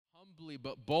humbly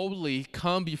but boldly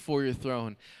come before your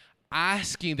throne,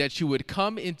 asking that you would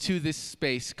come into this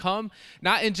space, come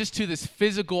not in just to this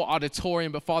physical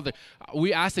auditorium, but Father,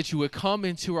 we ask that you would come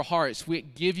into our hearts. We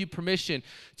give you permission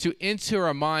to enter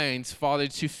our minds, Father,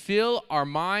 to fill our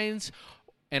minds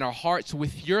and our hearts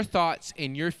with your thoughts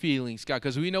and your feelings, God,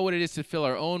 because we know what it is to fill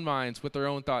our own minds with our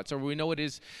own thoughts, or we know what it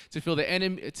is to feel the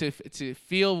enemy, to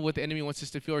feel what the enemy wants us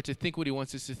to feel, or to think what he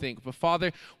wants us to think. But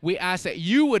Father, we ask that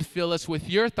you would fill us with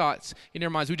your thoughts in our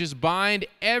minds. We just bind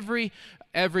every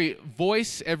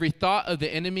voice, every thought of the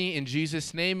enemy in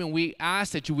Jesus' name, and we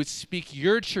ask that you would speak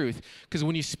your truth, because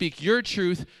when you speak your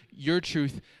truth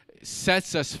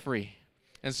sets us free.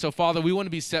 And so, Father, we want to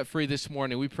be set free this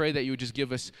morning. We pray that you would just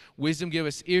give us wisdom, give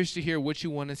us ears to hear what you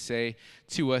want to say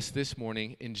to us this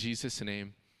morning. In Jesus'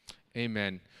 name,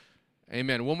 amen.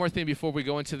 Amen. One more thing before we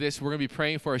go into this. We're going to be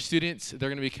praying for our students. They're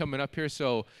going to be coming up here,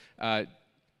 so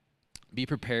be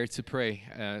prepared to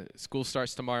pray. School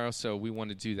starts tomorrow, so we want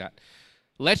to do that.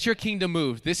 Let your kingdom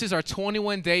move. This is our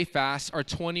 21-day fast, our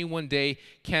 21-day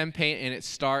campaign, and it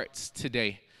starts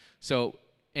today.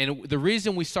 And the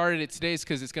reason we started it today is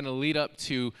because it's going to lead up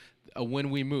to when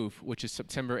we move, which is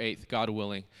September 8th, God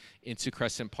willing, into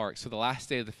Crescent Park. So the last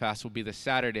day of the fast will be the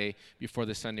Saturday before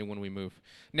the Sunday when we move.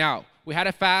 Now, we had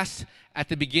a fast at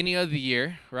the beginning of the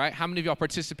year, right? How many of y'all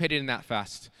participated in that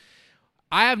fast?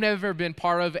 I have never been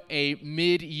part of a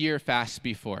mid-year fast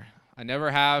before. I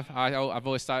never have. I've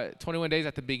always thought 21 days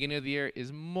at the beginning of the year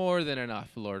is more than enough,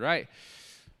 Lord, right?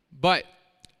 But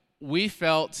we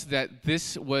felt that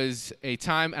this was a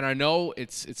time, and I know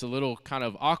it's a little kind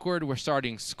of awkward. We're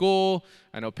starting school.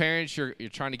 I know parents, you're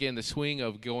trying to get in the swing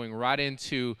of going right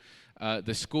into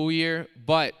the school year.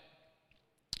 But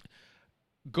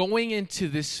going into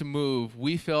this move,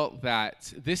 we felt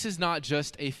that this is not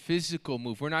just a physical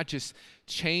move. We're not just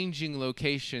changing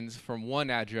locations from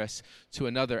one address to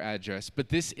another address, but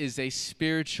this is a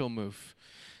spiritual move.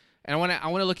 And I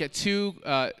want to look at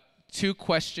two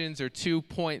questions or 2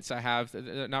 points I have,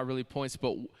 not really points,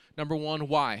 but number one,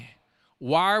 why?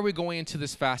 Why are we going into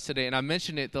this fast today? And I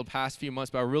mentioned it the past few months,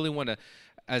 but I really want to,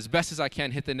 as best as I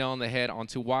can, hit the nail on the head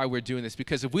onto why we're doing this.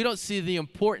 Because if we don't see the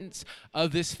importance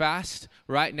of this fast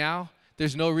right now,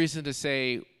 there's no reason to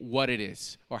say what it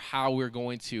is or how we're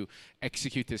going to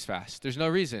execute this fast. There's no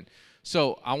reason.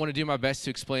 So I want to do my best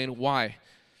to explain why.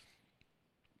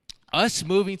 Us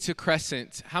moving to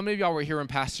Crescent, how many of y'all were here when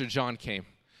Pastor John came?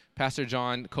 Pastor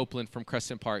John Copeland from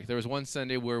Crescent Park. There was one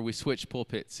Sunday where we switched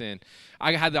pulpits, and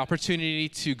I had the opportunity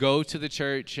to go to the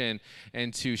church and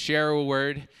to share a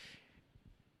word.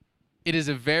 It is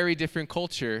a very different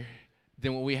culture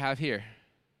than what we have here.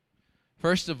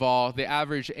 First of all, the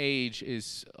average age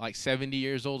is like 70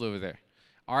 years old over there.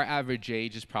 Our average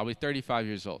age is probably 35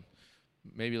 years old,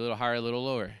 maybe a little higher, a little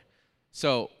lower.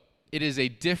 So it is a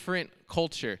different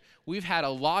culture. We've had a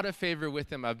lot of favor with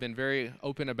them. I've been very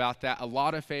open about that. A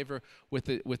lot of favor with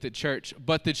the church.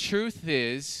 But the truth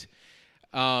is,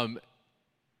 a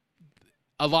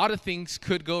lot of things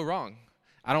could go wrong.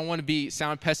 I don't want to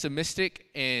sound pessimistic,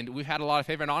 and we've had a lot of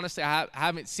favor. And honestly, I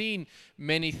haven't seen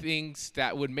many things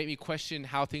that would make me question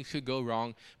how things could go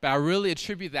wrong. But I really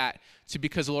attribute that to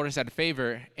because the Lord has had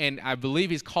favor, and I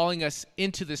believe He's calling us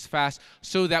into this fast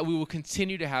so that we will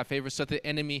continue to have favor, so that the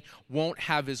enemy won't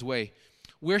have his way.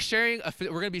 We're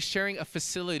going to be sharing a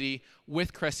facility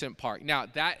with Crescent Park. Now,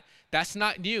 that's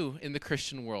not new in the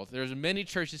Christian world. There's many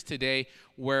churches today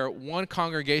where one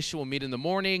congregation will meet in the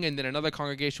morning and then another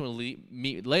congregation will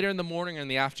meet later in the morning or in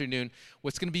the afternoon.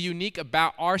 What's going to be unique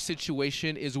about our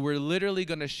situation is we're literally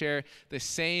going to share the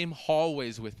same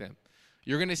hallways with them.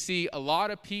 You're going to see a lot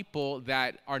of people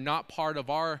that are not part of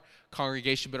our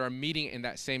congregation but are meeting in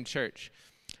that same church.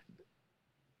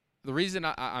 The reason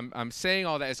I'm saying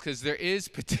all that is because there is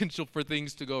potential for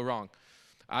things to go wrong.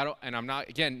 I'm not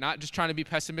just trying to be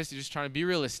pessimistic, just trying to be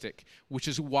realistic, which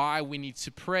is why we need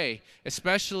to pray.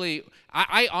 Especially,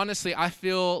 I honestly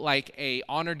feel like a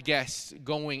honored guest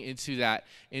going into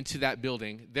that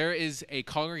building. There is a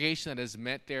congregation that has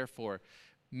met there for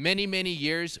many, many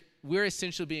years. We're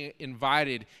essentially being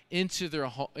invited into their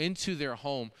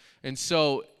home. And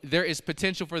so there is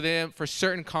potential for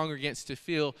certain congregants to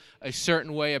feel a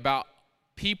certain way about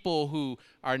people who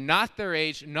are not their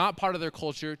age, not part of their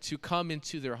culture, to come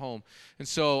into their home. And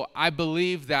so I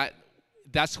believe that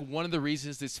that's one of the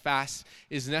reasons this fast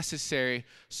is necessary,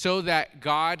 so that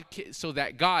God,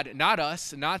 not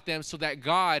us, not them, so that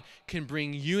God can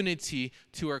bring unity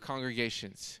to our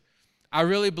congregations. I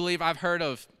really believe I've heard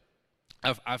of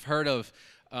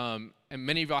and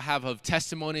many of y'all have of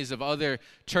testimonies of other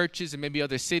churches and maybe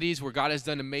other cities where God has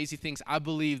done amazing things. I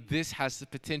believe this has the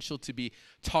potential to be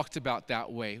talked about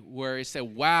that way, where it said,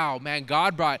 wow, man,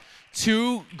 God brought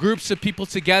two groups of people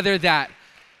together that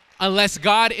unless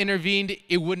God intervened,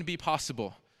 it wouldn't be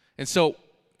possible. And so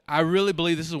I really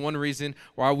believe this is one reason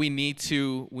why we need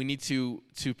to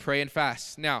pray and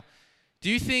fast. Now, do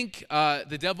you think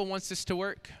the devil wants this to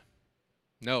work?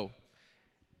 No.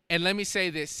 And let me say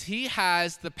this, he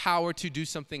has the power to do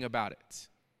something about it.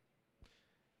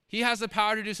 He has the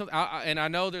power to do something, and I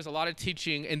know there's a lot of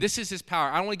teaching, and this is his power.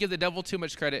 I don't want to give the devil too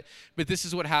much credit, but this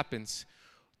is what happens.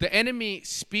 The enemy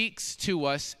speaks to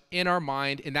us in our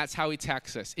mind, and that's how he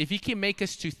attacks us. If he can make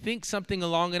us to think something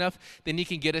long enough, then he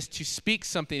can get us to speak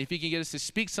something. If he can get us to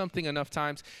speak something enough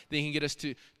times, then he can get us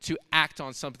to act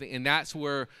on something, and that's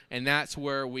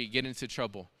where we get into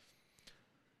trouble.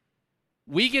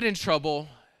 We get in trouble.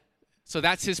 So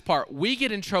that's his part. We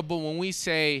get in trouble when we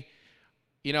say,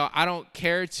 you know, I don't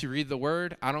care to read the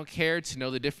word. I don't care to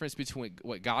know the difference between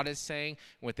what God is saying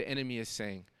and what the enemy is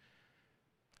saying.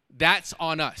 That's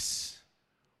on us.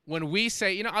 When we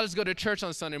say, you know, I'll just go to church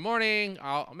on Sunday morning.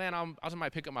 I just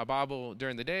might pick up my Bible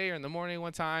during the day or in the morning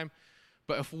one time.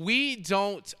 But if we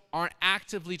aren't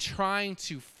actively trying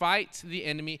to fight the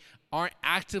enemy, aren't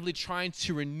actively trying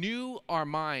to renew our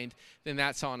mind, then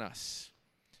that's on us.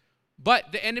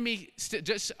 But the enemy,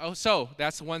 so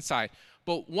that's one side.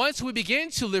 But once we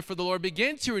begin to live for the Lord,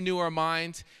 begin to renew our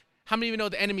mind, how many of you know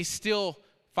the enemy still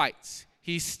fights?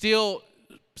 He still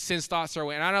sends thoughts our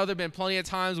way. And I know there have been plenty of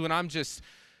times when I'm just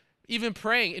even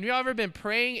praying. And you ever been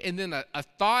praying and then a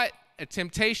thought, a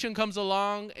temptation comes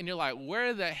along and you're like,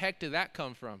 where the heck did that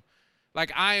come from?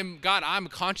 Like I'm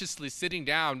consciously sitting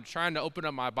down, trying to open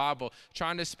up my Bible,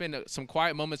 trying to spend some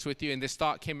quiet moments with you, and this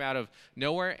thought came out of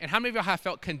nowhere. And how many of y'all have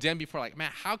felt condemned before? Like,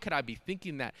 man, how could I be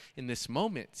thinking that in this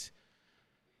moment?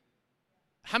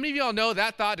 How many of y'all know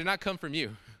that thought did not come from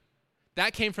you?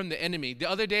 That came from the enemy. The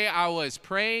other day I was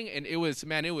praying, and it was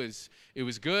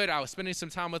good. I was spending some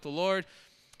time with the Lord.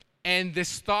 And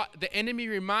this thought, the enemy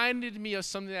reminded me of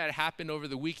something that had happened over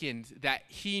the weekend that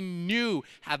he knew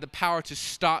had the power to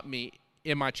stop me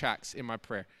in my tracks, in my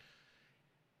prayer.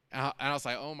 And I was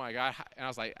like, oh my God. And I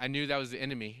was like, I knew that was the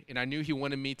enemy. And I knew he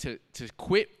wanted me to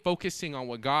quit focusing on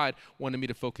what God wanted me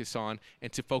to focus on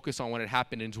and to focus on what had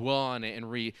happened and dwell on it and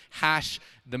rehash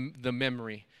the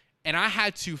memory. And I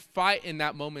had to fight in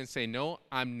that moment and say, no,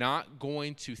 I'm not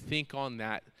going to think on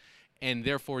that and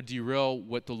therefore derail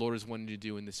what the Lord is wanting to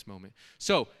do in this moment.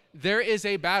 So there is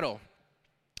a battle.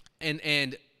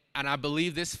 And I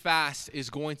believe this fast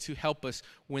is going to help us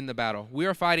win the battle. We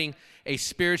are fighting a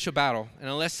spiritual battle. And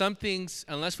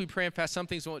unless we pray and fast, some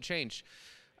things won't change.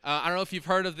 I don't know if you've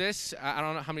heard of this. I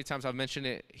don't know how many times I've mentioned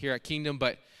it here at Kingdom,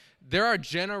 but there are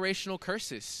generational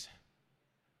curses.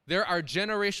 There are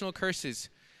generational curses.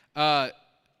 How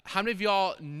many of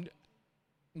y'all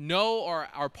know or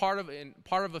are part of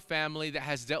a family that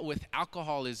has dealt with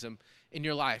alcoholism in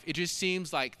your life? It just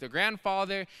seems like the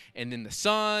grandfather and then the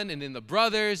son and then the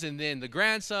brothers and then the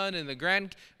grandson and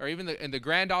the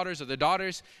granddaughters or the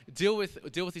daughters deal with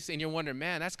these, and you're wondering,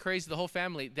 man, that's crazy. The whole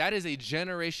family. That is a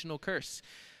generational curse.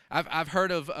 I've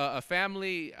heard of a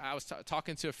family. I was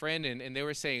talking to a friend and they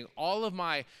were saying all of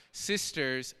my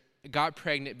sisters got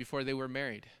pregnant before they were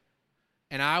married,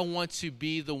 and I want to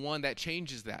be the one that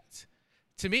changes that.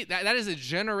 To me, that is a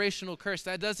generational curse.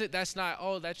 That's not,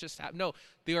 oh, that's just happened. No,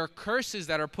 there are curses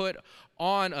that are put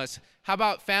on us. How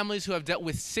about families who have dealt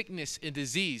with sickness and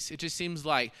disease? It just seems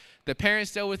like the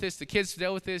parents dealt with this, the kids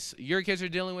dealt with this, your kids are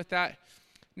dealing with that.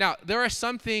 Now, there are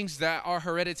some things that are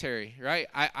hereditary, right?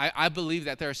 I believe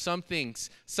that there are some things,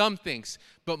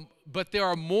 but there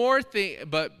are more things,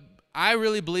 but I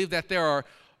really believe that there are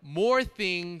more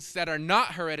things that are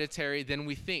not hereditary than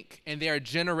we think, and they are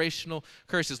generational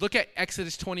curses. Look at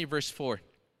Exodus 20, verse 4.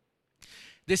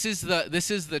 This is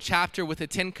the chapter with the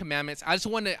 10 Commandments. I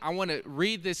want to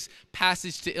read this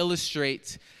passage to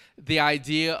illustrate the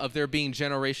idea of there being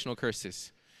generational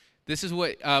curses. This is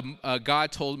what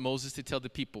God told Moses to tell the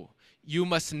people. You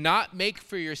must not make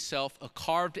for yourself a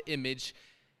carved image,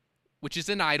 which is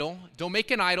an idol. Don't make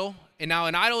an idol. And now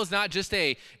an idol is not just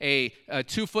a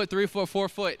 2 foot, 3 foot, 4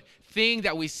 foot thing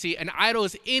that we see. An idol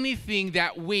is anything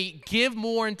that we give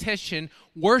more attention,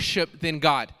 worship than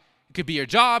God. It could be your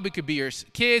job, it could be your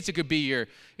kids, it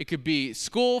could be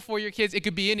school for your kids, it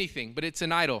could be anything, but it's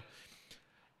an idol.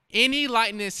 Any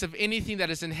likeness of anything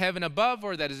that is in heaven above,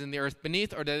 or that is in the earth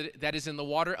beneath, or that is in the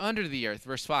water under the earth.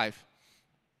 Verse 5.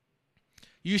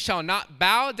 You shall not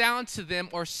bow down to them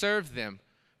or serve them.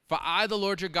 For I, the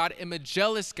Lord your God, am a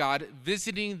jealous God,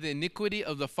 visiting the iniquity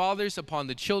of the fathers upon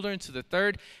the children to the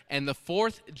third and the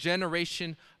fourth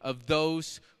generation of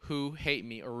those who hate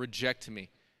me or reject me.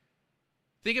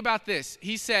 Think about this.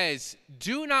 He says,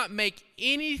 do not make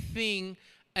anything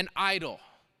an idol.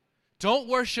 Don't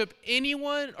worship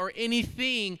anyone or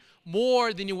anything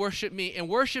more than you worship me. And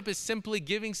worship is simply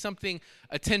giving something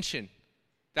attention.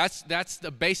 That's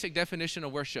the basic definition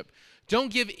of worship.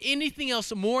 Don't give anything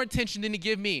else more attention than you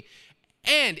give me.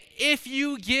 And if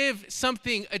you give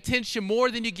something attention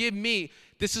more than you give me,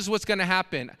 this is what's going to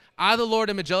happen. I, the Lord,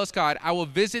 am a jealous God. I will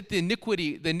visit the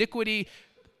iniquity,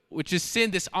 which is sin,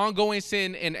 this ongoing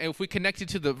sin. And if we connect it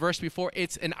to the verse before,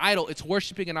 it's an idol. It's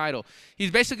worshiping an idol.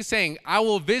 He's basically saying, I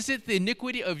will visit the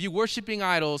iniquity of you worshiping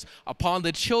idols upon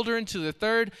the children to the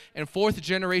third and fourth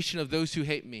generation of those who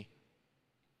hate me.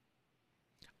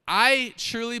 I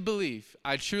truly believe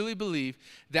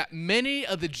that many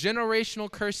of the generational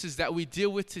curses that we deal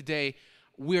with today,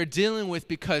 we are dealing with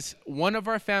because one of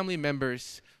our family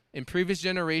members in previous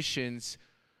generations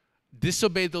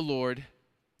disobeyed the Lord,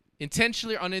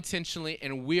 intentionally or unintentionally,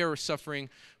 and we are suffering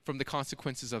from the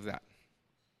consequences of that.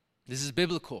 This is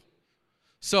biblical.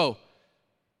 So,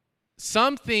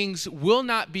 some things will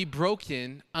not be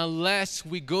broken unless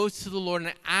we go to the Lord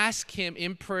and ask Him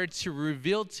in prayer to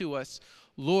reveal to us,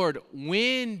 Lord,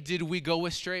 when did we go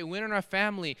astray? When in our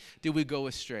family did we go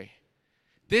astray?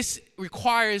 This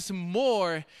requires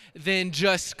more than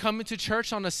just coming to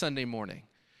church on a Sunday morning.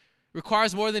 It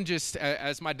requires more than just,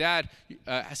 as my dad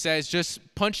says, just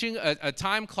punching a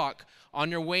time clock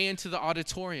on your way into the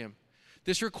auditorium.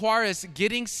 This requires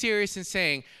getting serious and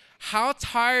saying, how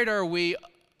tired are we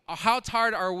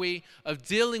of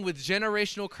dealing with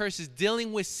generational curses,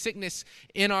 dealing with sickness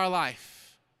in our life?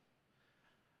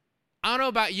 I don't know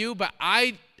about you, but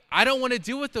I don't want to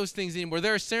deal with those things anymore.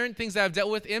 There are certain things that I've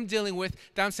dealt with, am dealing with,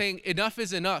 that I'm saying enough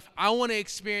is enough. I want to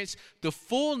experience the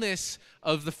fullness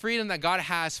of the freedom that God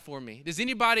has for me. Does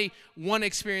anybody want to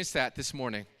experience that this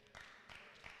morning?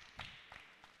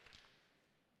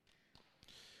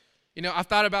 You know, I've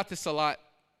thought about this a lot.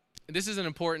 This is an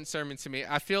important sermon to me.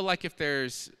 I feel like what are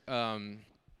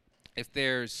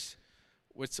those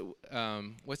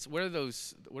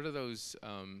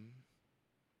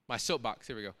my soapbox,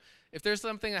 here we go. If there's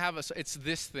something I have, it's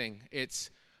this thing. It's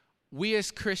we as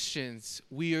Christians,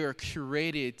 we are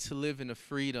curated to live in a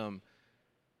freedom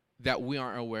that we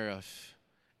aren't aware of.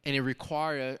 And it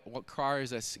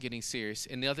requires us getting serious.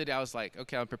 And the other day I was like,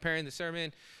 okay, I'm preparing the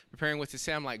sermon, preparing what to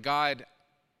say. I'm like, God,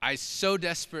 I so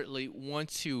desperately want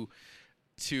to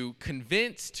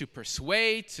convince, to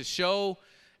persuade, to show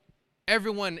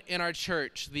everyone in our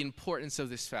church the importance of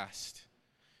this fast.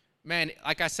 Man,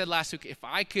 like I said last week, if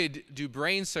I could do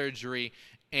brain surgery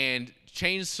and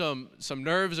change some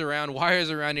nerves around, wires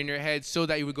around in your head so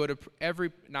that you would go to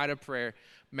every night of prayer,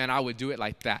 man, I would do it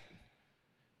like that.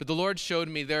 But the Lord showed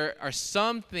me there are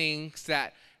some things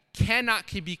that cannot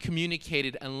be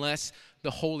communicated unless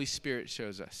the Holy Spirit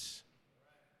shows us.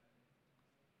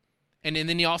 And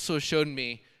then He also showed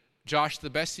me, Josh,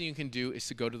 the best thing you can do is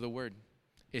to go to the Word.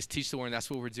 Is teach the Word, and that's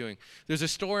what we're doing. There's a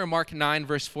story in Mark 9,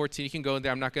 verse 14. You can go in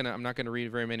there. I'm not gonna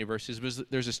read very many verses, but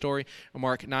there's a story in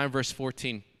Mark 9, verse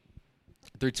 14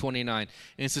 through 29.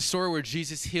 And it's a story where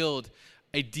Jesus healed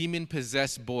a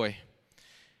demon-possessed boy.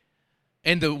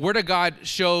 And the Word of God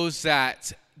shows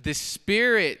that the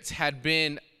spirit had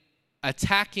been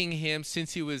attacking him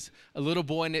since he was a little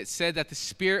boy, and it said that the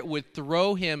spirit would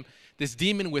throw him, this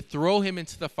demon would throw him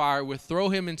into the fire, would throw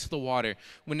him into the water.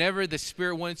 Whenever the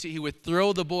spirit wanted to, he would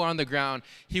throw the boy on the ground.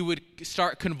 He would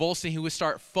start convulsing. He would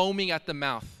start foaming at the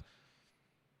mouth.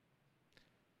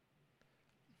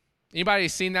 Anybody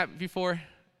seen that before?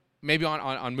 Maybe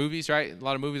on movies, right? A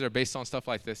lot of movies are based on stuff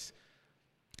like this.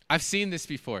 I've seen this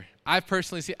before. I've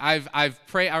personally seen, I've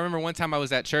prayed. I remember one time I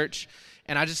was at church,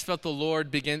 and I just felt the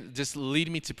Lord begin just lead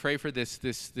me to pray for this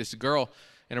girl.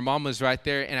 And her mom was right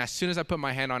there. And as soon as I put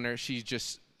my hand on her, she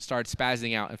just started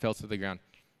spazzing out and fell to the ground.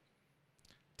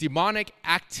 Demonic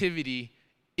activity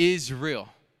is real.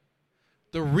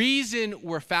 The reason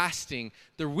we're fasting,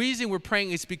 the reason we're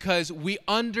praying is because we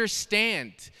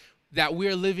understand that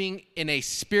we're living in a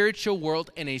spiritual world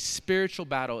and a spiritual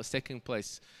battle is taking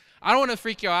place. I don't want to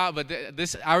freak you out, but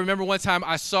I remember one time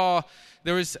I saw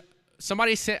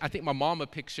somebody sent, I think my mom, a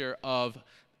picture of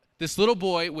this little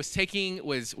boy was playing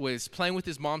with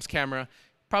his mom's camera,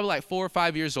 probably like 4 or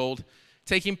 5 years old,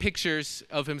 taking pictures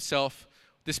of himself.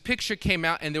 This picture came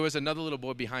out, and there was another little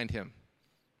boy behind him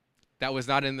that was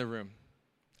not in the room.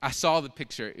 I saw the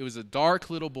picture. It was a dark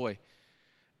little boy.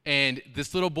 And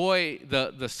this little boy,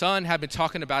 the son, had been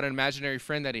talking about an imaginary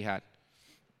friend that he had.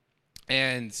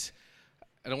 And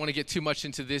I don't want to get too much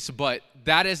into this, but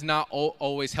that is not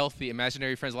always healthy.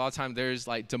 Imaginary friends, a lot of times there's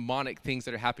like demonic things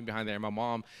that are happening behind there. My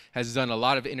mom has done a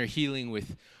lot of inner healing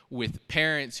with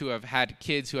parents who have had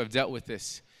kids who have dealt with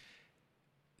this.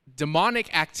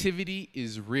 Demonic activity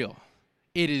is real.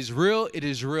 It is real. It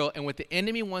is real. And what the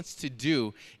enemy wants to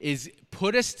do is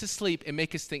put us to sleep and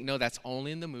make us think, no, that's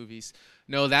only in the movies.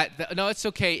 No, no, it's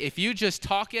okay. If you just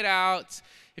talk it out,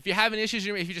 if you're having issues,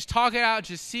 if you just talk it out,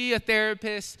 just see a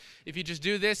therapist, if you just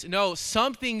do this. No,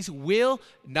 some things will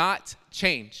not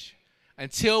change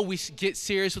until we get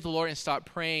serious with the Lord and start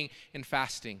praying and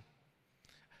fasting.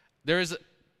 There's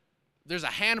a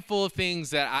handful of things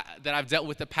that I've dealt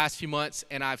with the past few months,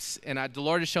 and the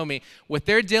Lord has shown me what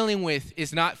they're dealing with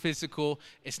is not physical,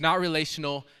 it's not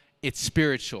relational, it's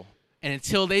spiritual. And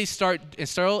until they start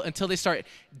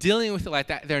dealing with it like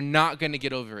that, they're not going to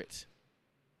get over it.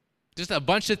 Just a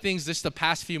bunch of things just the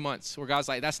past few months where God's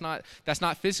like, that's not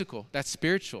physical, that's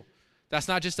spiritual. That's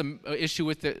not just an issue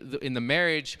with in the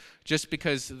marriage just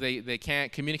because they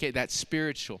can't communicate, that's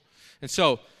spiritual. And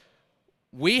so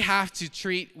we have to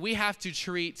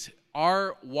treat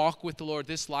our walk with the Lord,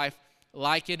 this life,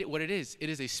 like what it is. It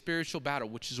is a spiritual battle,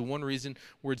 which is one reason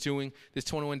we're doing this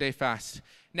 21-day fast.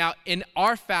 Now, in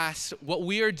our fast, what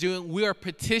we are doing, we are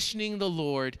petitioning the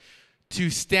Lord to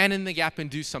stand in the gap and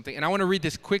do something. And I want to read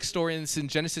this quick story, and it's in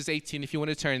Genesis 18, if you want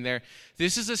to turn there.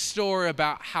 This is a story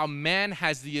about how man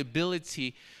has the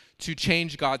ability to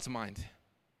change God's mind.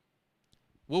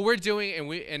 What we're doing,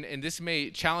 and this may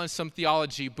challenge some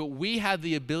theology, but we have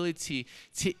the ability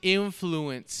to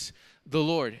influence the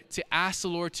Lord, to ask the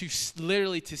Lord to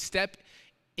literally to step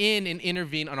in and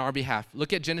intervene on our behalf.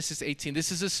 Look at Genesis 18.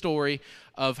 This is a story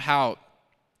of how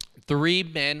 3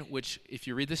 men, which if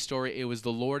you read the story, it was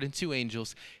the Lord and 2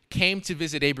 angels, came to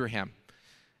visit Abraham.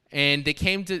 And they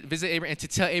came to visit Abraham and to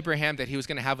tell Abraham that he was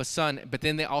going to have a son, but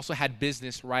then they also had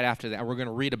business right after that. And we're going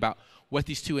to read about what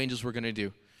these 2 angels were going to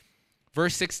do.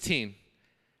 Verse 16,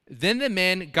 then the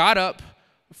men got up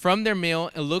from their meal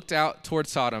and looked out toward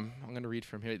Sodom. I'm going to read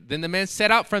from here. Then the men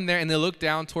set out from there and they looked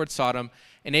down toward Sodom,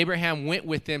 and Abraham went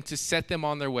with them to set them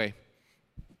on their way.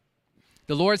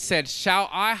 The Lord said, shall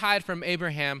I hide from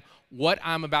Abraham what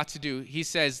I'm about to do? He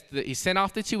says, he sent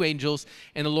off the 2 angels,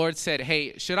 and the Lord said,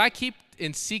 hey, should I keep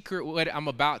in secret what I'm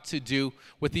about to do,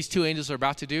 what these 2 angels are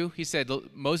about to do? He said,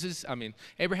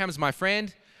 Abraham is my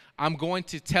friend. I'm going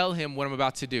to tell him what I'm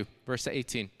about to do. Verse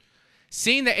 18.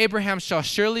 Seeing that Abraham shall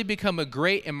surely become a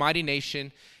great and mighty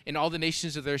nation, and all the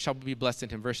nations of the earth shall be blessed in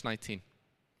him. Verse 19.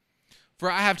 For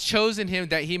I have chosen him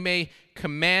that he may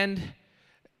command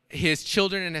his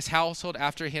children and his household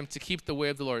after him to keep the way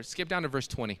of the Lord. Skip down to verse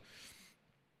 20.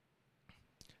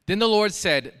 Then the Lord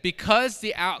said, because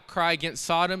the outcry against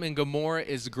Sodom and Gomorrah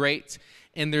is great,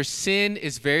 and their sin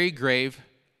is very grave,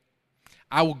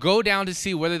 I will go down to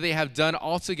see whether they have done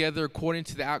altogether according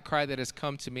to the outcry that has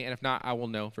come to me, and if not, I will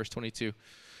know. Verse 22.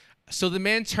 So the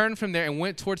man turned from there and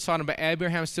went toward Sodom, but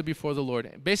Abraham stood before the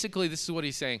Lord. Basically, this is what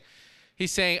he's saying.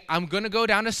 He's saying, I'm going to go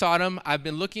down to Sodom. I've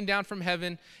been looking down from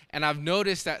heaven, and I've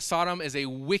noticed that Sodom is a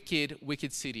wicked,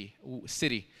 wicked city.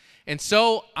 And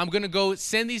so I'm going to go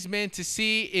send these men to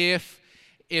see if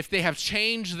they have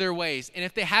changed their ways. And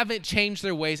if they haven't changed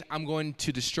their ways, I'm going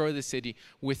to destroy the city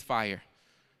with fire.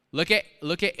 Look at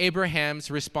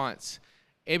Abraham's response.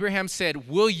 Abraham said,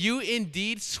 will you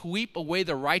indeed sweep away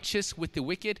the righteous with the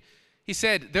wicked? He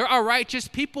said, there are righteous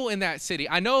people in that city.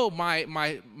 I know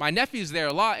my nephew's there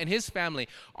a lot and his family.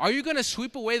 Are you going to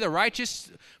sweep away the righteous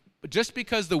just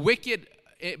because the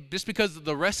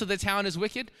rest of the town is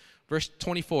wicked? Verse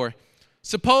 24.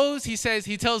 Suppose, he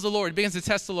tells the Lord, begins to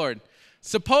test the Lord.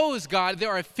 Suppose, God,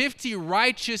 there are 50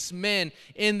 righteous men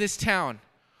in this town.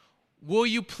 Will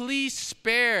you please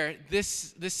spare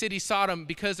this city Sodom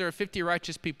because there are 50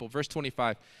 righteous people? Verse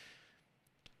 25.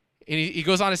 And he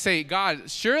goes on to say, God,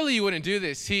 surely you wouldn't do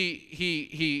this.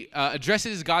 He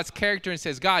addresses God's character and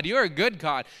says, God, you're a good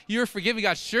God. You're a forgiving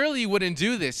God. Surely you wouldn't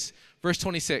do this. Verse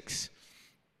 26.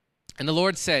 And the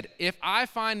Lord said, if I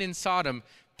find in Sodom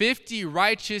 50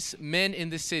 righteous men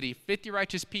in the city, 50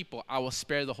 righteous people, I will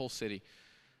spare the whole city.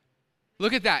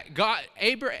 Look at that. God,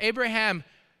 Abraham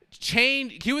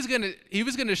changed. He was gonna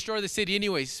destroy the city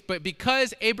anyways, but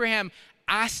because Abraham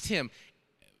asked him,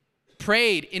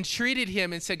 prayed, entreated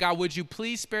him, and said, God, would you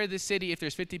please spare this city if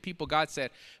there's 50 people? God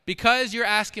said, because you're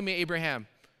asking me, Abraham,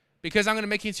 because I'm going to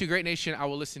make you into a great nation, I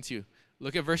will listen to you.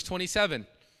 Look at verse 27.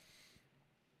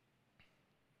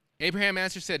 Abraham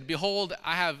answered, said, behold,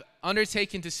 I have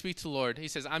undertaken to speak to the Lord. He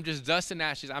says, I'm just dust and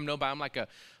ashes. I'm nobody.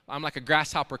 I'm like a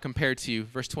grasshopper compared to you.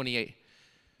 Verse 28.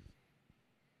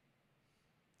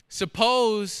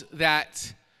 Suppose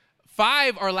that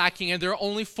 5 are lacking and there are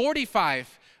only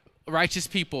 45 righteous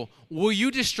people. Will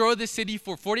you destroy the city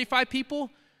for 45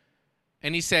 people?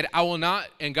 And he said, I will not.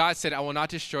 And God said, I will not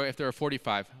destroy if there are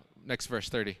 45. Next verse,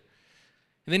 30.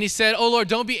 And then he said, oh, Lord,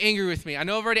 don't be angry with me. I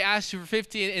know I've already asked you for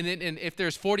 50 and if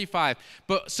there's 45.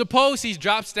 But suppose he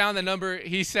drops down the number.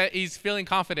 He said he's feeling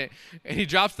confident. And he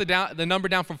drops the number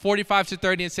down from 45 to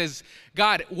 30 and says,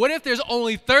 God, what if there's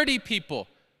only 30 people?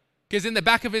 Because in the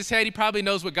back of his head, he probably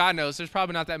knows what God knows. There's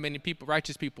probably not that many people,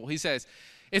 righteous people. He says,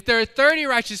 if there are 30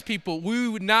 righteous people, we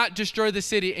would not destroy the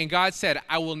city. And God said,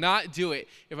 I will not do it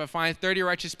if I find 30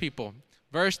 righteous people.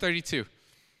 Verse 32.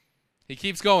 He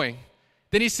keeps going.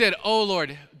 Then he said, oh,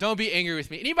 Lord, don't be angry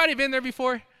with me. Anybody been there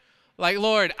before? Like,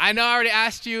 Lord, I know I already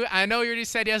asked you. I know you already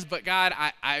said yes, but God,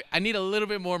 I need a little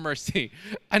bit more mercy.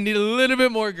 I need a little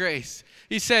bit more grace.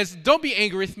 He says, don't be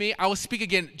angry with me. I will speak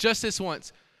again just this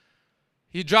once.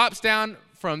 He drops down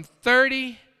from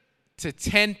 30 to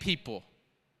 10 people.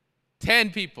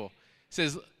 10 people. He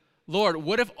says, Lord,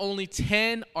 what if only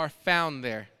 10 are found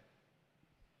there?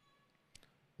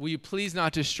 Will you please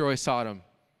not destroy Sodom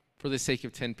for the sake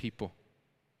of 10 people?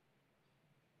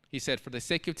 He said, for the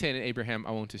sake of 10 and Abraham,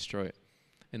 I won't destroy it.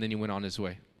 And then he went on his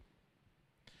way.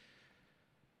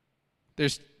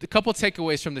 There's a couple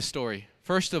takeaways from this story.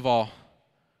 First of all,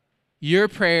 your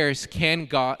prayers can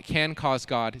cause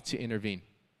God to intervene.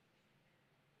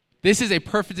 This is a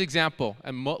perfect example.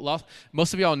 And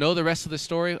most of y'all know the rest of the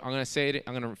story. I'm going to say it.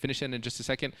 I'm going to finish it in just a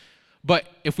second. But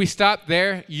if we stop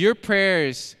there, your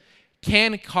prayers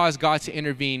can cause God to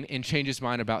intervene and change his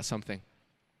mind about something.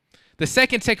 The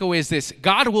second takeaway is this: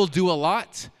 God will do a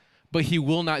lot, but he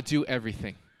will not do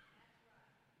everything.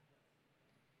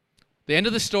 The end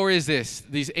of the story is this: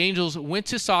 these angels went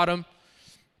to Sodom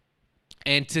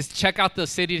and to check out the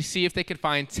city to see if they could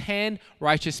find 10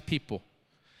 righteous people.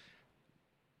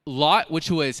 Lot, which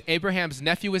was Abraham's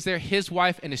nephew, was there, his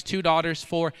wife and his 2 daughters,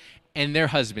 4, and their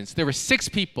husbands. There were 6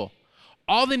 people.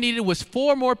 All they needed was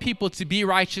 4 more people to be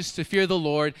righteous, to fear the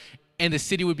Lord, and the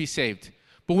city would be saved.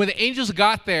 But when the angels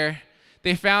got there,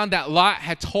 they found that Lot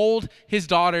had told his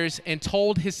daughters and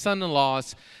told his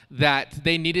son-in-laws that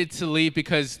they needed to leave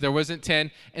because there wasn't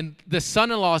 10, and the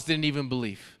son-in-laws didn't even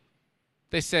believe.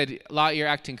 They said, Lot, you're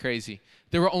acting crazy.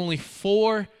 There were only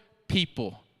 4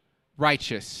 people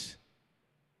righteous.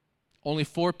 Only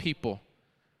 4 people.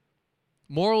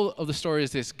 Moral of the story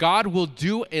is this: God will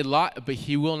do a lot, but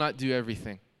he will not do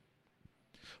everything.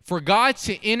 For God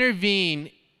to intervene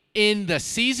in the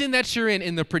season that you're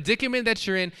in the predicament that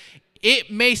you're in,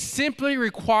 it may simply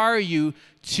require you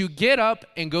to get up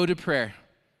and go to prayer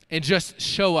and just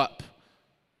show up.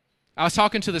 I was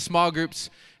talking to the small groups,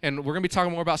 and we're going to be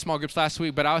talking more about small groups last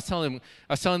week, but I was telling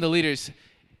the leaders,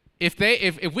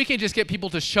 if we can just get people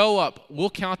to show up, we'll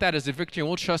count that as a victory, and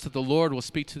we'll trust that the Lord will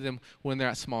speak to them when they're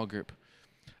at small group.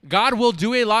 God will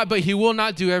do a lot, but he will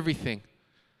not do everything.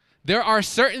 There are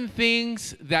certain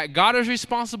things that God is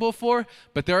responsible for,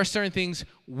 but there are certain things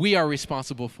we are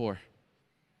responsible for.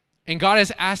 And God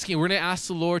is asking, we're going to ask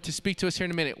the Lord to speak to us here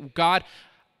in a minute. God,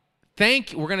 we're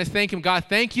going to thank him. God,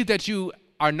 thank you that you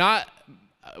are not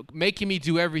making me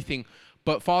do everything.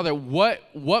 But Father,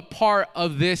 what part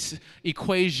of this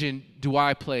equation do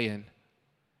I play in?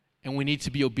 And we need to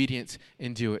be obedient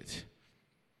and do it.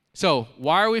 So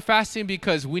why are we fasting?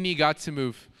 Because we need God to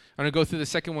move. I'm going to go through the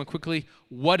second one quickly.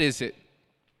 What is it?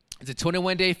 It's a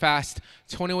 21-day fast,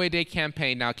 21-day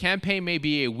campaign. Now, campaign may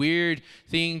be a weird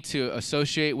thing to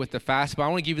associate with the fast, but I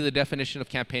want to give you the definition of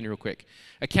campaign real quick.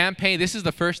 A campaign, this is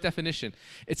the first definition.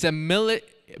 It's a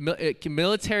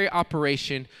military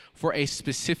operation for a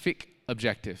specific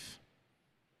objective.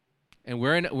 And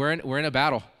we're in a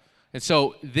battle. And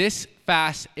so this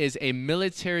fast is a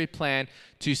military plan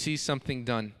to see something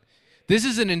done. This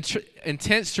is an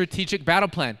intense strategic battle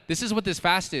plan. This is what this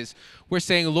fast is. We're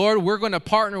saying, Lord, we're going to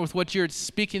partner with what you're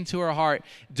speaking to our heart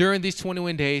during these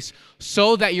 21 days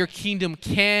so that your kingdom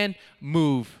can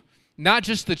move. Not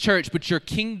just the church, but your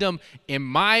kingdom in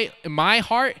my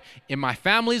heart, in my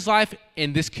family's life,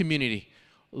 in this community.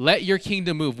 Let your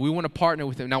kingdom move. We want to partner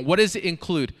with him. Now, what does it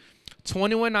include?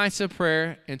 21 nights of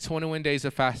prayer and 21 days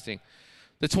of fasting.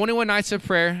 The 21 nights of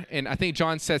prayer, and I think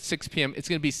John said 6 p.m., it's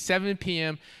going to be 7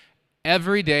 p.m.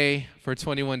 every day for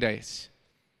 21 days.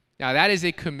 Now, that is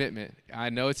a commitment. I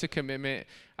know it's a commitment.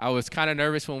 I was kind of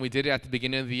nervous when we did it at the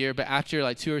beginning of the year, but after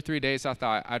like 2 or 3 days, I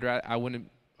thought I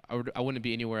wouldn't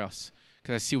be anywhere else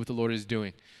because I see what the Lord is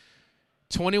doing.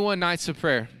 21 nights of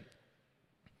prayer.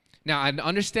 Now, I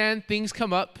understand things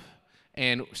come up,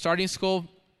 and starting school,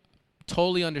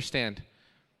 totally understand.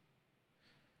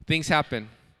 Things happen.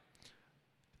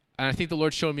 And I think the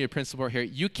Lord showed me a principle here.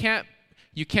 You can't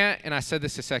You can't, and I said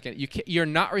this a second, you're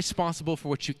not responsible for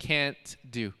what you can't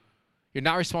do. You're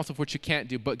not responsible for what you can't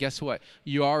do, but guess what?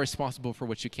 You are responsible for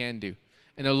what you can do.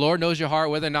 And the Lord knows your heart,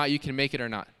 whether or not you can make it or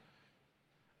not.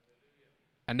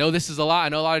 I know this is a lot. I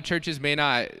know a lot of churches may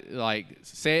not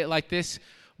say it like this,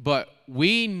 but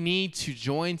we need to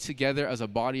join together as a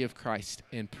body of Christ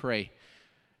and pray.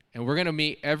 And we're going to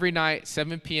meet every night,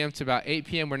 7 p.m. to about 8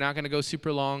 p.m. We're not going to go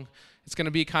super long. It's going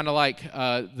to be kind of like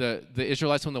the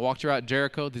Israelites when they walked around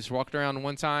Jericho. They just walked around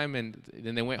one time and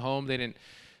then they went home. They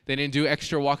didn't do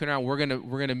extra walking around. We're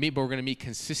gonna meet, but we're gonna meet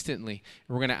consistently.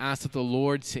 And we're gonna ask the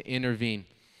Lord to intervene.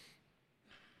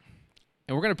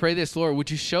 And we're gonna pray this, Lord,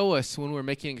 would you show us when we're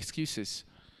making excuses?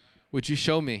 Would you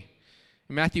show me?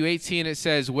 In Matthew 18, it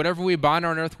says, whatever we bind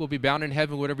on earth will be bound in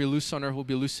heaven. Whatever we loose on earth will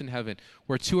be loosed in heaven.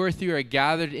 Where 2 or 3 are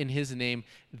gathered in his name,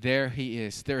 there he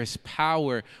is. There is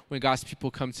power when God's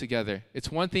people come together. It's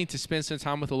one thing to spend some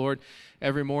time with the Lord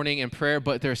every morning in prayer,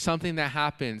 but there's something that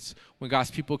happens when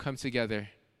God's people come together.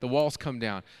 The walls come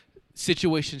down.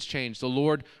 Situations change. The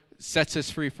Lord sets us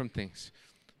free from things.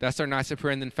 That's our nights of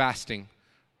prayer. And then fasting.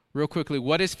 Real quickly,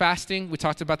 what is fasting? We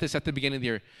talked about this at the beginning of the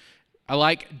year. I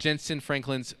like Jensen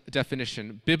Franklin's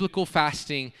definition. Biblical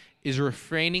fasting is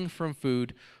refraining from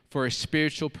food for a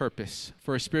spiritual purpose.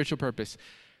 For a spiritual purpose.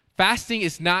 Fasting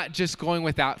is not just going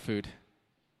without food.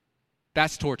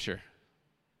 That's torture.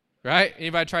 Right?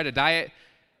 Anybody try to diet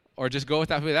or just go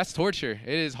without food? That's torture.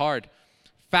 It is hard.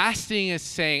 Fasting is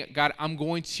saying, God, I'm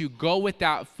going to go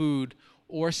without food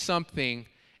or something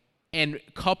and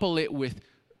couple it with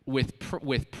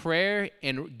prayer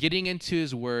and getting into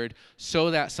his word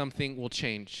so that something will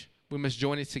change. We must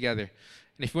join it together.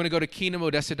 And if you want to go to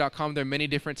kingdomodessa.com, there are many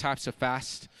different types of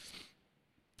fast.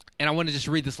 And I want to just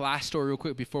read this last story real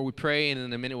quick before we pray, and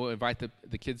in a minute we'll invite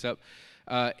the kids up.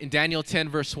 In Daniel 10,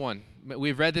 verse 1.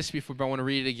 We've read this before, but I want to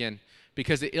read it again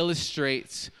because it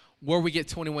illustrates where we get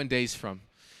 21 days from.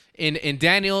 In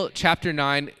Daniel chapter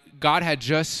 9, God had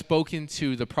just spoken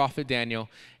to the prophet Daniel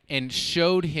and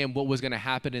showed him what was going to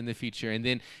happen in the future. And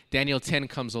then Daniel 10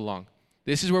 comes along.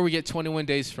 This is where we get 21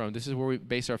 days from. This is where we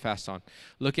base our fast on.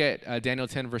 Look at Daniel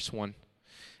 10, verse 1.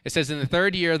 It says, in the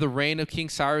 3rd year of the reign of King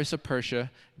Cyrus of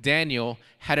Persia, Daniel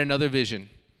had another vision.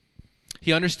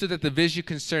 He understood that the vision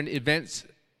concerned events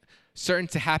certain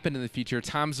to happen in the future,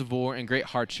 times of war and great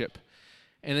hardship.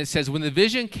 And it says, when the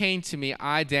vision came to me,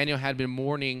 I, Daniel, had been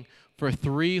mourning for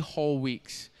 3 whole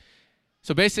weeks.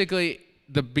 So basically,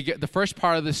 the first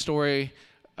part of the story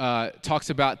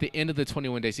talks about the end of the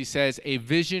 21 days. He says a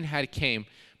vision had came.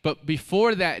 But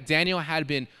before that, Daniel had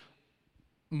been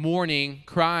mourning,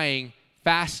 crying,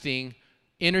 fasting,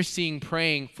 interceding,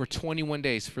 praying for 21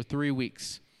 days, for 3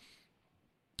 weeks.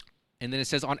 And then it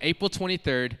says, on April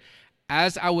 23rd,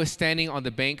 as I was standing on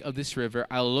the bank of this river,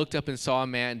 I looked up and saw a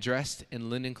man dressed in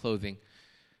linen clothing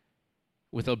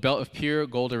with a belt of pure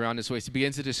gold around his waist. He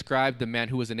begins to describe the man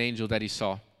who was an angel that he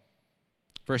saw.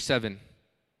 Verse 7,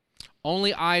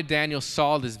 only I, Daniel,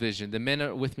 saw this vision. The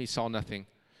men with me saw nothing.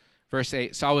 Verse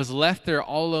 8, so I was left there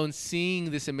all alone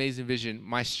seeing this amazing vision.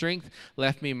 My strength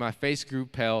left me, my face grew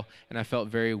pale, and I felt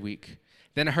very weak.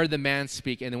 Then I heard the man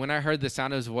speak, and when I heard the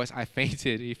sound of his voice, I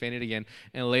fainted. He fainted again,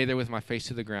 and lay there with my face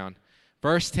to the ground.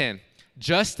 Verse 10,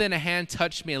 just then a hand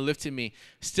touched me and lifted me,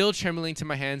 still trembling to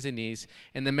my hands and knees.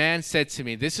 And the man said to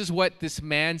me, this is what this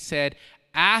man said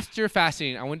after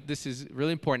fasting. This is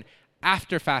really important.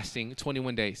 After fasting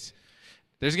 21 days.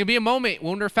 There's going to be a moment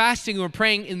when we're fasting and we're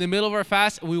praying in the middle of our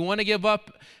fast, and we want to give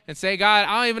up and say, God,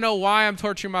 I don't even know why I'm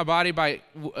torturing my body by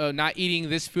not eating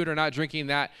this food or not drinking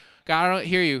that. God, I don't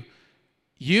hear you.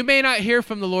 You may not hear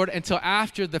from the Lord until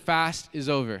after the fast is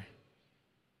over.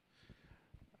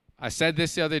 I said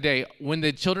this the other day. When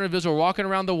the children of Israel were walking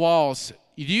around the walls,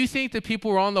 do you think the people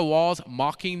were on the walls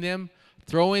mocking them,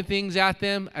 throwing things at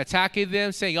them, attacking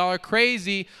them, saying, y'all are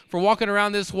crazy for walking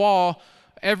around this wall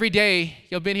every day?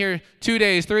 You've been here 2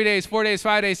 days, 3 days, 4 days,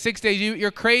 5 days, 6 days.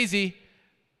 You're crazy.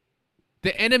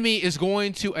 The enemy is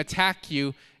going to attack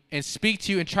you and speak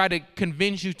to you and try to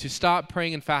convince you to stop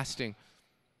praying and fasting.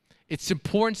 It's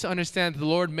important to understand that the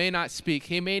Lord may not speak.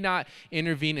 He may not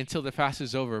intervene until the fast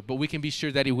is over, but we can be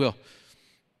sure that he will.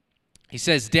 He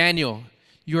says, Daniel,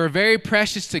 you are very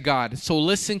precious to God, so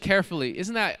listen carefully.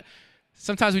 Isn't that,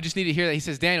 sometimes we just need to hear that. He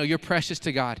says, Daniel, you're precious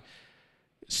to God.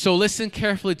 So listen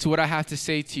carefully to what I have to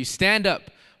say to you. Stand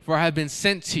up, for I have been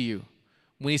sent to you.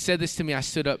 When he said this to me, I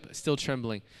stood up, still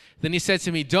trembling. Then he said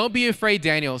to me, don't be afraid,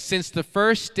 Daniel. Since the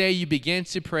first day you began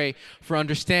to pray for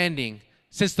understanding,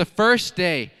 since the first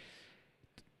day,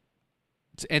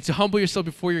 and to humble yourself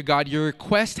before your God, your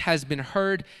request has been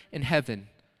heard in heaven.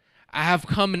 I have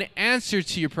come in answer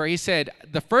to your prayer. He said,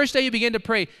 the first day you begin to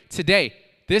pray, today,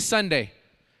 this Sunday,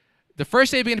 The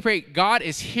first day you begin to pray, God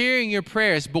is hearing your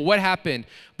prayers. But what happened?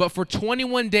 But for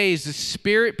 21 days, the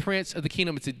spirit prince of the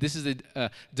kingdom, this is a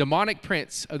demonic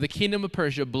prince of the kingdom of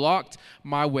Persia, blocked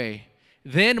my way.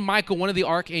 Then Michael, one of the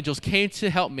archangels, came to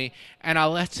help me, and I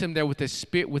left him there with the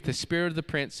spirit of the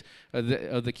prince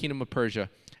of the kingdom of Persia.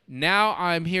 Now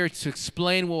I'm here to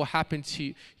explain what will happen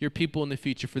to your people in the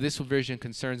future, for this vision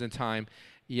concerns in time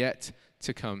yet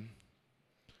to come.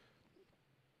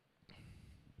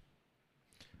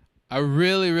 I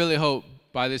really, really hope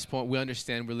by this point we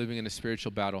understand we're living in a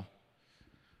spiritual battle.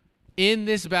 In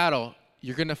this battle,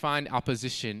 you're going to find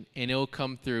opposition, and it will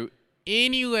come through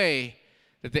any way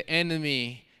that the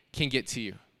enemy can get to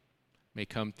you. It may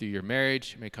come through your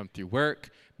marriage, it may come through work,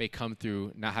 it may come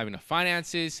through not having enough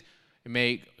finances, it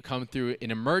may come through an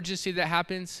emergency that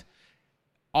happens.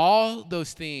 All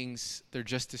those things, they're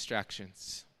just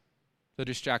distractions. They're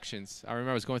distractions. I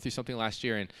remember I was going through something last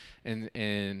year,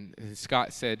 and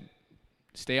Scott said,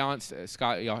 stay on.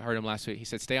 Scott, y'all heard him last week. He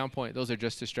said, stay on point. Those are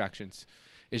just distractions.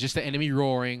 It's just the enemy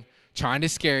roaring, trying to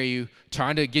scare you,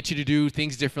 trying to get you to do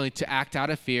things differently, to act out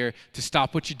of fear, to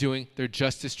stop what you're doing. They're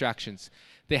just distractions.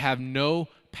 They have no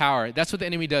power. That's what the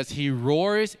enemy does. He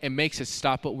roars and makes us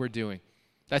stop what we're doing.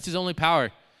 That's his only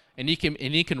power. And he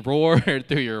can roar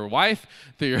through your wife,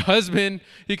 through your husband.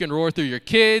 He can roar through your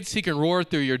kids. He can roar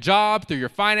through your job, through your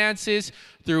finances,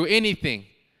 through anything.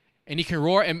 And he can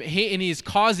roar, and he is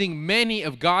causing many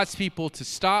of God's people to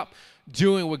stop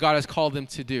doing what God has called them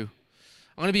to do.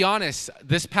 I'm going to be honest, and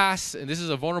this is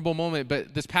a vulnerable moment,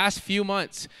 but this past few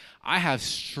months, I have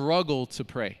struggled to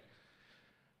pray.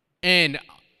 And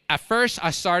at first,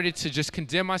 I started to just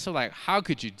condemn myself, like, how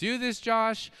could you do this,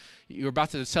 Josh? You're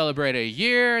about to celebrate a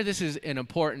year. This is an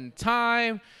important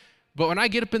time. But when I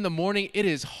get up in the morning, it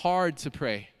is hard to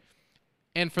pray.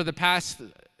 And for the past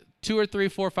 2 or 3,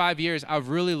 4, 5 years, I've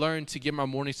really learned to give my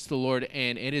mornings to the Lord,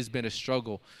 and it has been a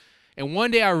struggle. And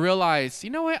one day I realized, you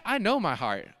know what? I know my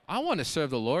heart. I want to serve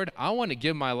the Lord. I want to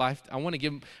give my life. I want to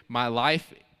give my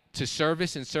life to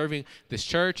service and serving this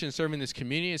church and serving this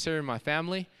community and serving my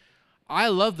family. I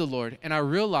love the Lord, and I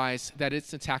realized that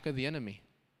it's an attack of the enemy.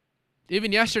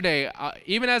 Even yesterday,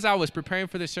 even as I was preparing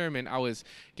for the sermon, I was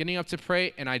getting up to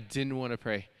pray, and I didn't want to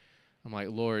pray. I'm like,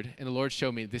 Lord, and the Lord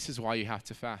showed me, this is why you have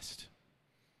to fast.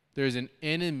 There's an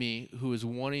enemy who is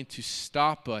wanting to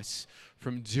stop us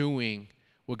from doing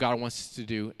what God wants us to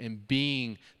do and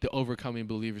being the overcoming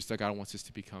believers that God wants us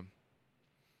to become.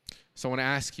 So I want to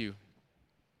ask you,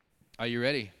 are you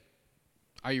ready?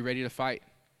 Are you ready to fight?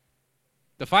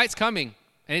 The fight's coming,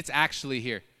 and it's actually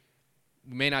here.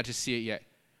 We may not just see it yet.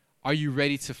 Are you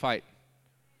ready to fight?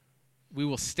 We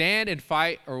will stand and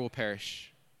fight, or we'll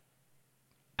perish.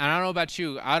 And I don't know about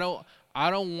you. I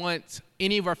don't want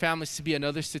any of our families to be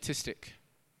another statistic.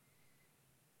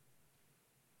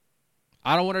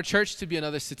 I don't want our church to be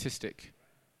another statistic.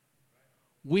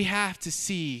 We have to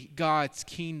see God's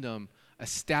kingdom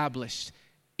established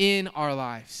in our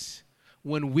lives.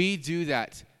 When we do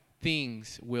that,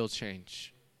 things will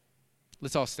change.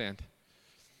 Let's all stand.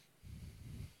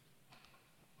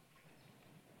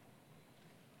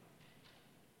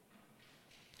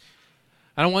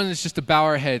 I don't want us just to bow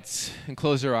our heads and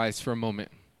close our eyes for a moment.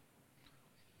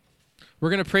 We're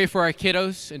going to pray for our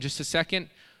kiddos in just a second.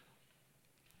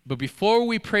 But before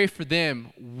we pray for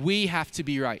them, we have to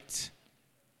be right.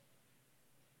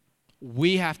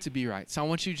 We have to be right. So I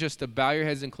want you just to bow your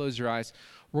heads and close your eyes.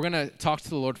 We're going to talk to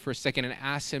the Lord for a second and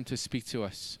ask him to speak to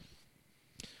us.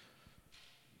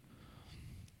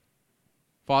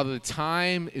 Father, the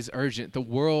time is urgent. The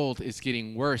world is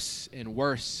getting worse and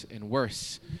worse and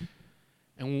worse.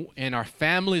 And our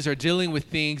families are dealing with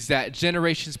things that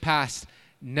generations past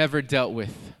never dealt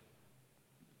with.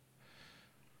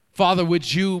 Father,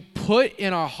 would you put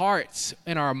in our hearts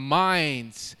and our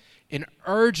minds an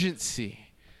urgency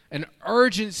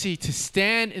to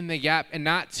stand in the gap and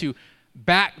not to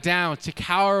back down, to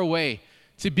cower away,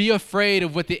 to be afraid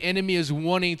of what the enemy is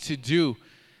wanting to do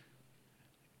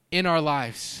in our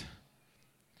lives.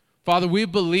 Father, we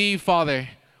believe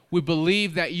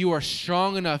that you are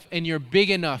strong enough and you're big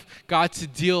enough, God, to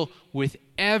deal with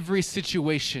every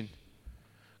situation.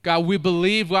 God, we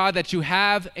believe, God, that you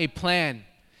have a plan.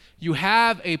 You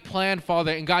have a plan,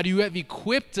 Father, and God, you have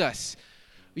equipped us.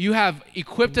 You have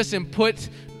equipped us and put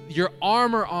your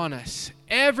armor on us.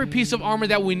 Every piece of armor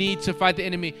that we need to fight the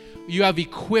enemy, you have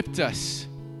equipped us.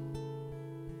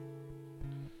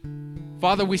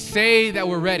 Father, we say that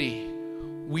we're ready.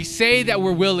 We say that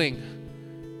we're willing.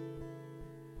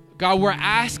 God, we're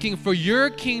asking for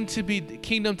your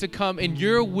kingdom to come and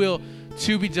your will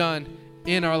to be done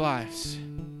in our lives.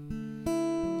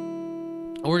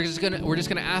 And we're just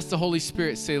gonna ask the Holy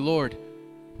Spirit, say, Lord,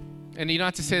 And you don't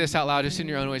have to say this out loud, just in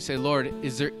your own way. Say, Lord,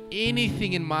 is there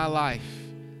anything in my life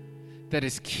that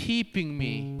is keeping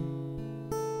me,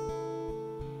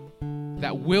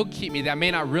 that will keep me, that I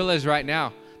may not realize right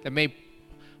now, that may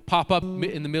pop up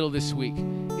in the middle of this week?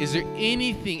 Is there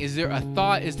anything, is there a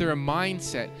thought, is there a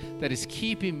mindset that is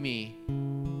keeping me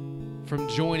from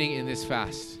joining in this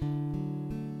fast?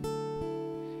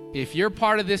 If you're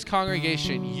part of this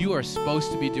congregation, you are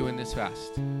supposed to be doing this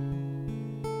fast.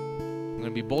 I'm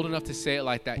going to be bold enough to say it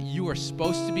like that. You are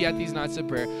supposed to be at these nights of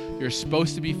prayer. You're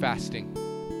supposed to be fasting.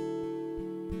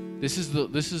 This is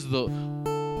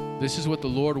what the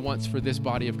Lord wants for this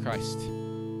body of Christ.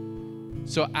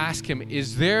 So ask him,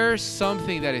 is there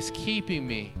something that is keeping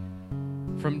me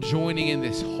from joining in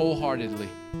this wholeheartedly?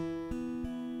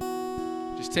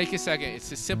 Just take a second.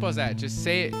 It's as simple as that. Just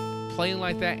say it plain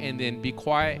like that, and then be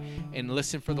quiet and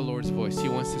listen for the Lord's voice. He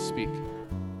wants to speak.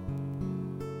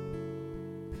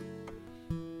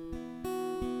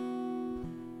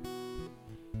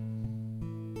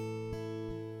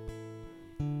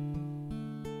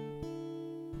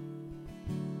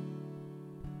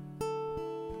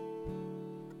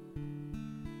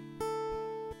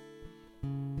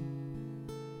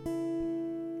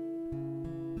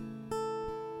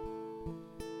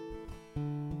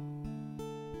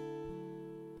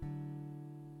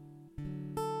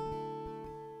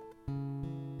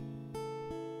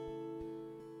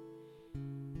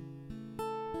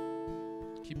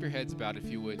 Keep your heads bowed if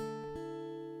you would.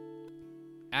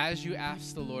 As you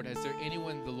ask the Lord, is there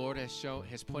anyone the Lord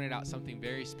has pointed out something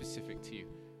very specific to you?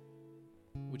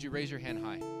 Would you raise your hand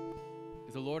high?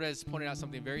 If the Lord has pointed out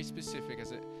something very specific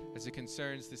as it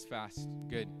concerns this fast,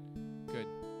 good.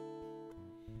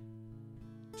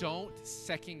 Don't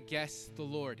second guess the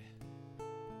Lord.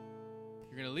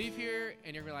 You're going to leave here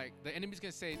and you're going to the enemy's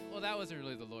going to say, well, that wasn't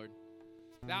really the Lord.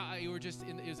 That you were just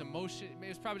it was emotion. It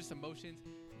was probably just emotions.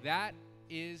 That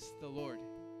is the Lord.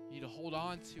 You need to hold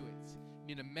on to it.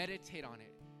 You need to meditate on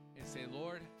it and say,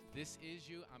 Lord, this is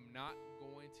you. I'm not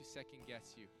going to second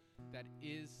guess you. That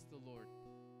is the Lord.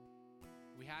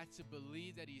 We have to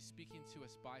believe that he's speaking to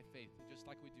us by faith, just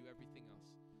like we do everything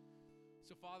else.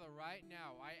 So, Father, right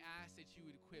now, I ask that you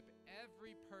would equip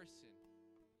every person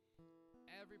to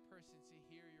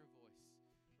hear your voice.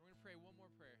 We're going to pray one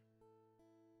more prayer.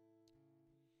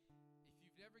 If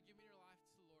you've never given your life